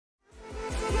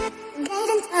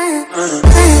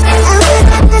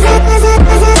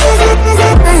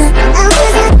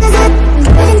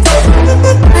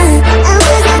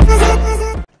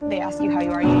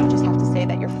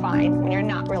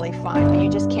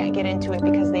can't get into it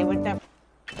because they would never.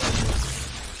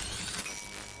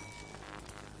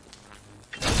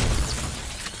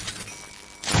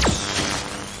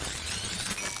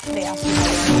 They ask you how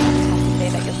you are, you have to say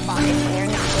that you're fine when you're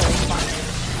not really fine.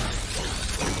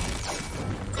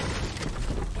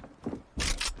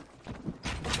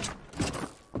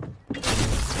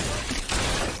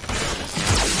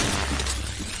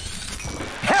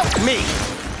 Help me!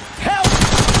 Help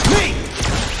me!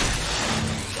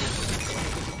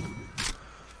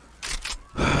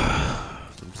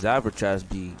 Some Zabertrash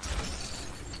beat.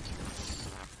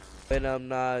 When I'm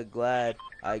not glad,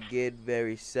 I get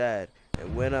very sad.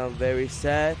 And when I'm very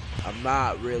sad, I'm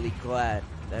not really glad.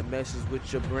 That messes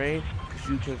with your brain, cause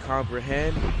you can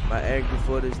comprehend my anger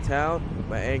for this town,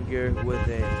 my anger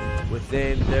within.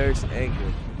 Within there's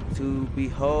anger to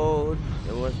behold,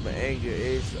 and once my anger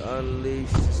is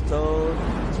unleashed, it's told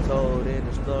in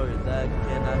a story that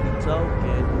cannot be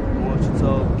token. Once you're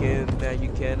token, that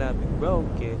you cannot be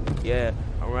broken. Yeah,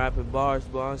 I'm rapping bars,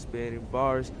 but I'm spinning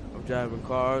bars. I'm driving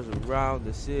cars around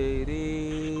the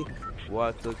city. Well,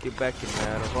 I took it back and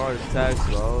had a heart attack,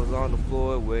 so I was on the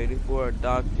floor waiting for a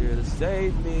doctor to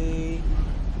save me.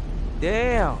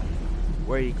 Damn,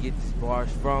 where you get these bars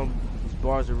from? These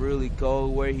bars are really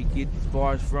cold. Where he get these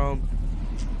bars from?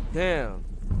 Damn,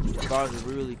 these bars are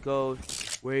really cold.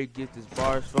 Where he get these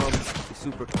bars from? It's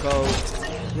super cold.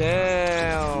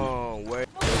 Damn, where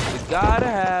you gotta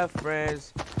have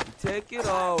friends. You take it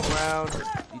all around.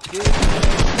 You take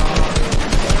it all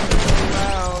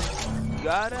around. You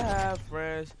gotta have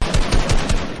friends.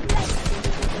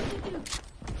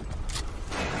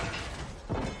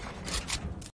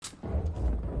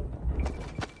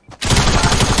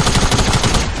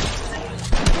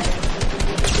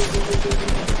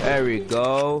 There we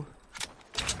go.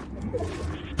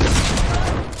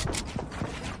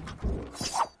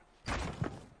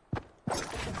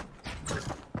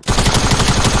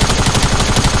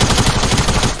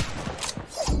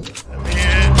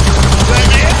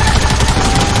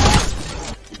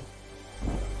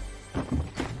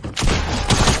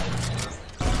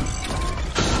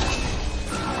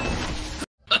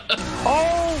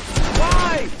 Oh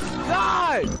my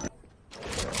God!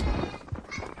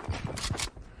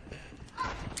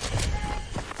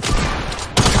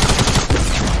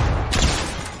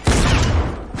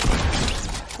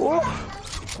 Whoa.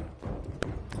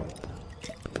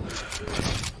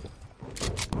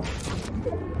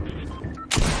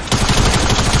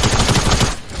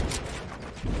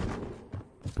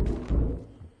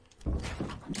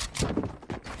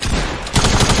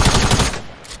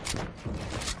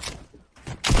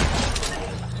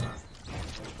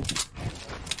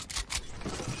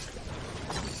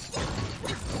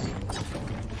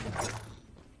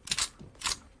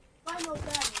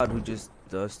 Who just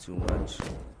does too much.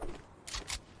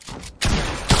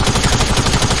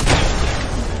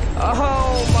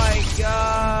 Oh my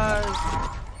gosh!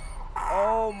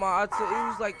 Oh my!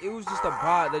 It was just a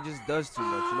bot that just does too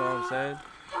much. You know what I'm saying?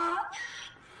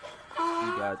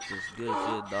 You got this good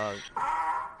shit, dog.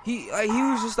 He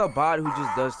was just a bot who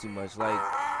just does too much. Like.